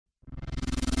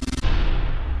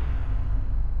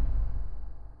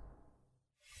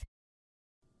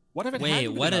What if it Wait,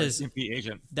 hadn't been what an is RCMP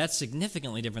agent? that's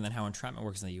significantly different than how entrapment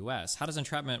works in the U.S. How does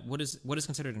entrapment? What is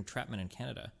considered entrapment in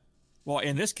Canada? Well,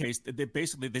 in this case,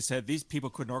 they said these people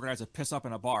couldn't organize a piss up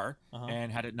in a bar, Uh-huh.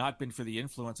 and had it not been for the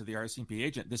influence of the RCMP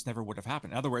agent, this never would have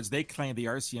happened. In other words, they claim the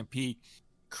RCMP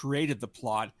created the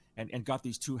plot and got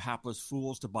these two hapless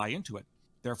fools to buy into it.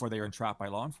 Therefore, they are entrapped by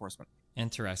law enforcement.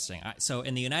 Interesting. So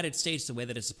in the United States, the way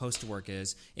that it's supposed to work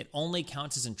is it only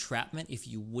counts as entrapment if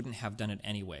you wouldn't have done it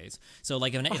anyways. So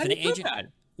like if How an do you prove agent, that?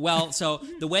 well, so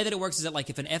the way that it works is that like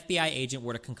if an FBI agent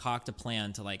were to concoct a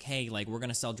plan to like, hey, like we're going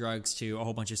to sell drugs to a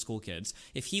whole bunch of school kids.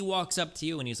 If he walks up to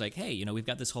you and he's like, hey, we've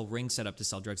got this whole ring set up to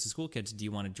sell drugs to school kids. Do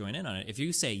you want to join in on it? If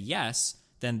you say yes,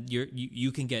 then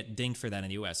you can get dinged for that in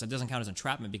the U.S. It doesn't count as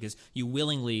entrapment because you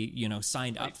willingly,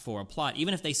 signed up for a plot.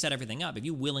 Even if they set everything up, if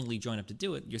you willingly join up to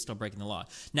do it, you're still breaking the law.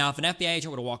 Now, if an FBI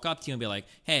agent were to walk up to you and be like,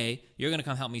 hey, you're going to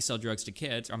come help me sell drugs to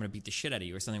kids, or I'm going to beat the shit out of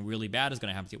you, or something really bad is going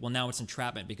to happen to you, well, now it's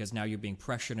entrapment because now you're being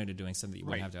pressured into doing something that you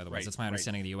wouldn't have to otherwise. That's my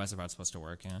understanding of the U.S. of how it's supposed to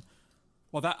work, yeah.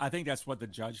 Well, I think that's what the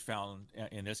judge found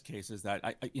in this case is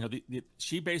that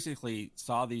she basically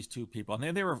saw these two people,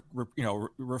 and they were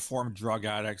reformed drug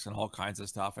addicts and all kinds of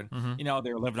stuff, and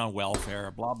they were living on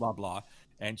welfare, blah blah blah,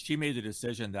 and she made the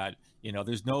decision that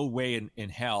there's no way in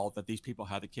hell that these people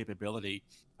had the capability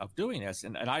of doing this,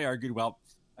 and I argued, well,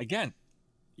 again,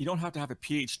 you don't have to have a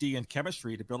PhD in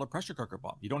chemistry to build a pressure cooker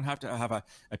bomb. You don't have to have a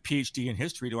PhD in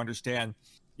history to understand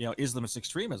Islamist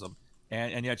extremism.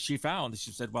 And yet she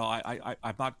said, well,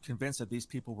 I'm not convinced that these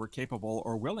people were capable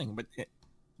or willing.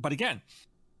 But again,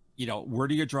 where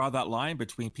do you draw that line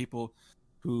between people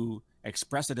who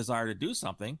express a desire to do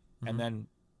something and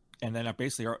then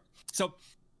basically are so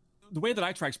the way that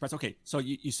I try to express, okay, so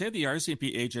you say the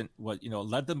RCMP agent was,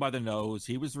 led them by the nose,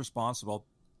 he was responsible.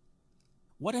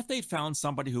 What if they found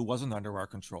somebody who wasn't under our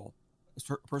control,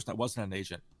 a person that wasn't an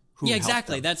agent? Yeah,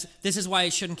 exactly. This is why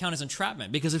it shouldn't count as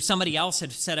entrapment, because if somebody else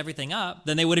had set everything up,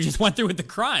 then they would have just went through with the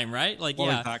crime, right? Like, well,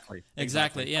 yeah,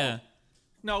 exactly, yeah.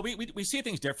 No, we see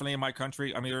things differently in my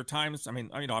country. I mean, there are times. I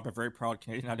mean, I'm a very proud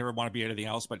Canadian. I never want to be anything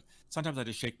else, but sometimes I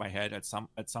just shake my head at some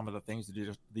of the things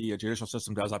the judicial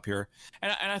system does up here,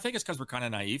 and I think it's because we're kind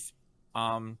of naive.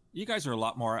 You guys are a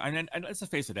lot more, and let's just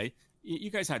face it,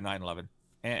 you guys had 9/11.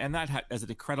 And that as an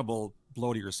incredible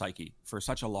blow to your psyche for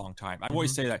such a long time. I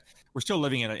always say that we're still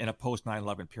living in a post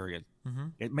 9/11 period.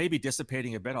 It may be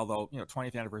dissipating a bit, although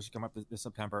 20th anniversary come up this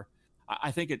September. I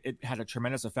think it had a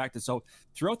tremendous effect. And so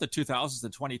throughout the 2000s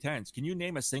and 2010s, can you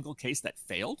name a single case that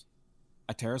failed?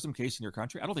 A terrorism case in your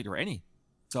country? I don't think there were any.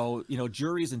 So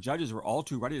juries and judges were all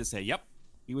too ready to say, "Yep,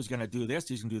 he was going to do this,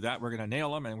 he's going to do that. We're going to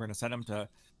nail him, and we're going to send him to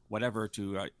whatever,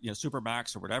 to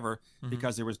Supermax or whatever,"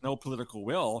 because there was no political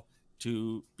will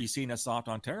to be seen as soft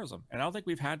on terrorism. And I don't think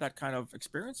we've had that kind of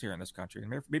experience here in this country.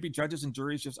 And maybe judges and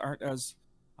juries just aren't as,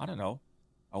 I don't know,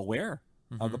 aware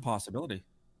of the possibility.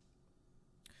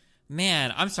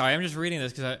 Man, I'm sorry. I'm just reading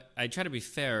this because I try to be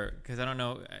fair, because I don't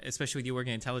know, especially with you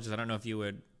working in intelligence, I don't know if you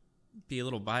would be a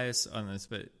little biased on this,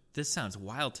 but this sounds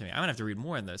wild to me. I'm going to have to read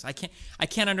more on this. I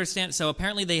can't understand. So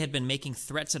apparently they had been making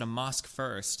threats at a mosque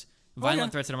first,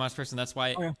 violent threats at a mosque first, and that's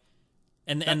why... Oh, yeah.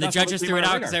 And the judges threw it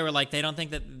out because they were like, they don't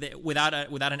think that without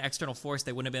an external force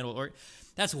they wouldn't have been able to work.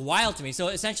 That's wild to me. So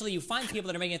essentially, you find people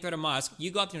that are making a threat of mosque.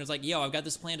 You go up to them and it's like, yo, I've got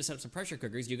this plan to set up some pressure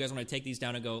cookers. Do you guys want to take these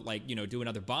down and go do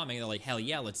another bombing? And they're like, hell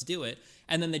yeah, let's do it.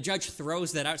 And then the judge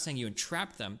throws that out saying you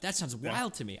entrapped them. That sounds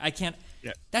wild to me. I can't.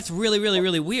 Yeah. That's really, really,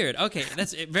 really weird. Okay,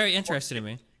 that's very interesting to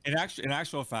me. In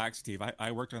actual fact, Steve,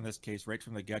 I worked on this case right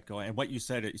from the get-go, and what you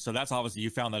said, so that's obviously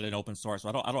you found that in open source. So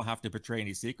I don't have to betray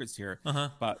any secrets here.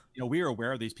 But we were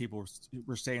aware of these people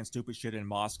were saying stupid shit in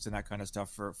mosques and that kind of stuff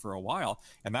for a while,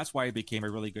 and that's why it became a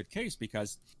really good case,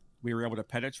 because we were able to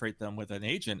penetrate them with an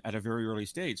agent at a very early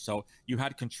stage. So you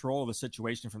had control of the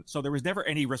situation so there was never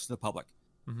any risk to the public.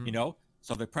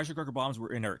 So the pressure cooker bombs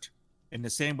were inert. In the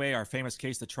same way, our famous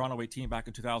case, the Toronto 18 back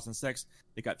in 2006,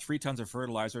 they got 3 tons of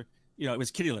fertilizer. It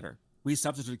was kitty litter. We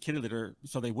substituted kitty litter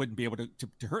so they wouldn't be able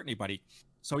to hurt anybody.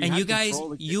 So you guys,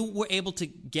 you were able to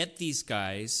get these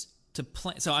guys to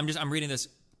plant. So I'm reading this,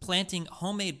 planting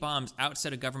homemade bombs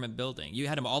outside a government building. You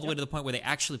had them all the way to the point where they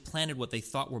actually planted what they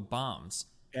thought were bombs.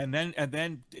 And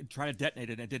then try to detonate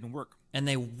it, and it didn't work. And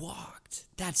they walked.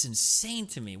 That's insane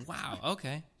to me. Wow.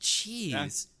 Okay. Jeez. Yeah.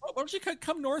 Why don't you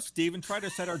come north, Steve, and try to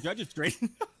set our judges straight?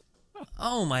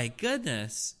 Oh my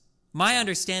goodness. My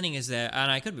understanding is that, and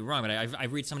I could be wrong, but I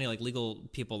read so many legal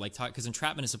people talk, because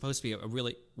entrapment is supposed to be a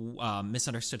really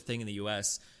misunderstood thing in the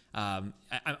U.S. I'm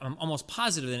almost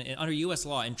positive that under U.S.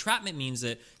 law, entrapment means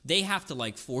that they have to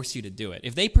like force you to do it.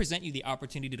 If they present you the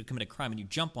opportunity to commit a crime and you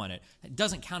jump on it, it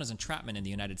doesn't count as entrapment in the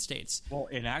United States. Well,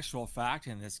 in actual fact,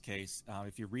 in this case,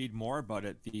 if you read more about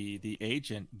it, the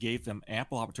agent gave them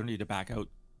ample opportunity to back out.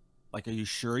 Like, are you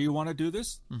sure you want to do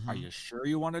this? Mm-hmm. Are you sure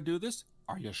you want to do this?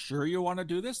 Are you sure you want to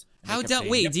do this?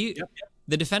 Wait,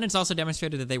 the defendants also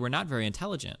demonstrated that they were not very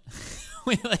intelligent.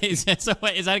 Is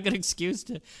that a good excuse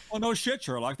to? Well, no shit,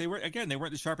 Sherlock. They weren't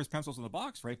the sharpest pencils in the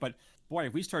box, right? But boy,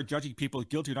 if we start judging people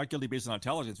guilty or not guilty based on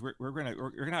intelligence, we're gonna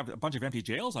have a bunch of empty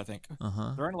jails. I think there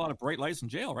aren't a lot of bright lights in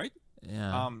jail, right?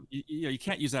 Yeah. You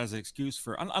can't use that as an excuse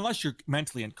for unless you're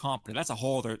mentally incompetent. That's a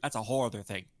whole other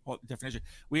thing. Whole definition.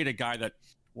 We had a guy that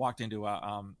walked into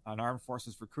an armed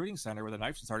forces recruiting center with a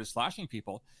knife and started slashing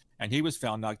people, and he was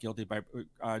found not guilty by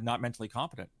not mentally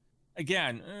competent.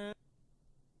 Again,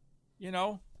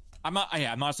 I'm not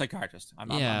a psychiatrist. I'm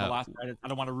the last guy. I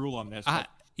don't want to rule on this.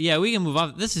 Yeah, we can move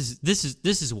on. This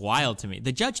is wild to me.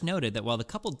 The judge noted that while the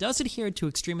couple does adhere to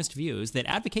extremist views that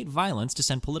advocate violence to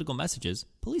send political messages,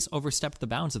 police overstepped the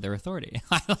bounds of their authority.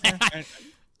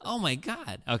 Oh my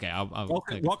God. Okay, I'll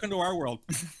welcome to our world.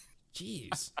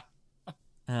 Jeez.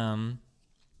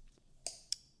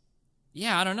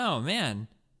 Yeah, I don't know, man.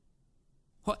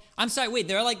 I'm sorry. Wait,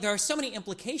 there are so many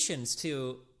implications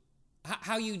to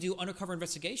how you do undercover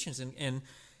investigations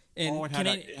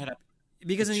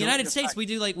because in the United States we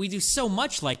do so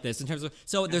much like this in terms of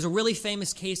there's a really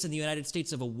famous case in the United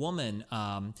States of a woman.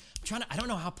 I don't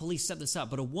know how police set this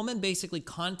up, but a woman basically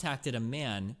contacted a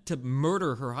man to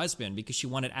murder her husband because she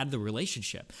wanted out of the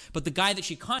relationship. But the guy that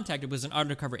she contacted was an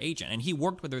undercover agent, and he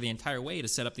worked with her the entire way to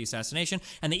set up the assassination.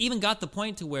 And they even got the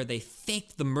point to where they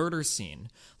faked the murder scene,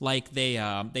 like they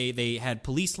had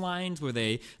police lines where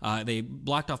they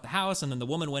blocked off the house, and then the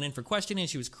woman went in for questioning, and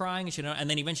she was crying, and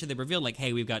then eventually they revealed like,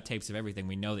 hey, we've got tapes of everything.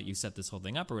 We know that you set this whole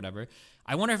thing up or whatever.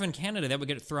 I wonder if in Canada that would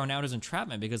get thrown out as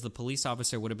entrapment because the police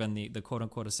officer would have been the quote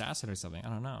unquote assassin or something. I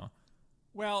don't know.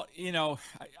 Well,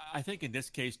 I think in this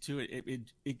case too,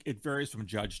 it varies from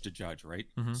judge to judge, right?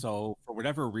 Mm-hmm. So for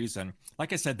whatever reason,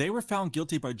 like I said, they were found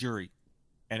guilty by jury,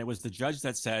 and it was the judge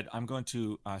that said, "I'm going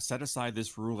to set aside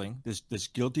this ruling, this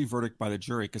guilty verdict by the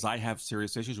jury, because I have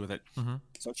serious issues with it." Mm-hmm.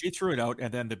 So she threw it out,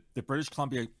 and then the British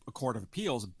Columbia Court of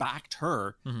Appeals backed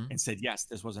her and said, "Yes,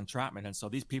 this was entrapment." And so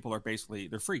these people are basically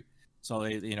they're free. So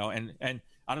they, and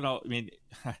I don't know. I mean,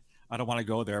 I don't want to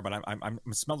go there, but I'm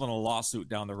smelling a lawsuit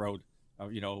down the road.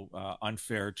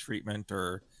 Unfair treatment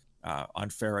or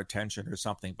unfair attention or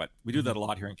something. But we do that a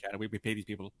lot here in Canada. We pay these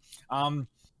people. Again,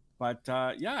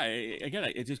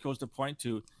 it just goes to point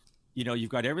to, you've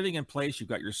got everything in place. You've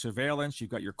got your surveillance. You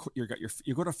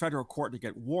go to federal court to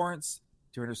get warrants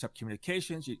to intercept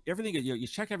communications. Everything. You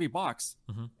check every box.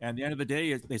 Mm-hmm. And at the end of the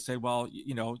day, they say, well,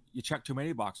 you checked too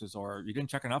many boxes, or you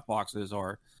didn't check enough boxes,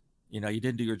 or you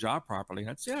didn't do your job properly.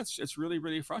 And it's really,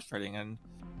 really frustrating. And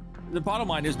the bottom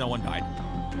line is no one died.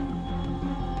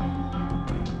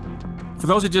 For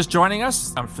those who are just joining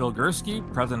us, I'm Phil Gursky,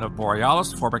 president of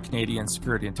Borealis, former Canadian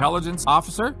Security Intelligence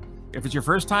Officer. If it's your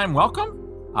first time,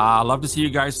 welcome. I'd love to see you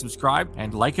guys subscribe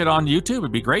and like it on YouTube.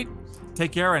 It'd be great.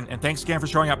 Take care, and thanks again for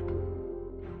showing up.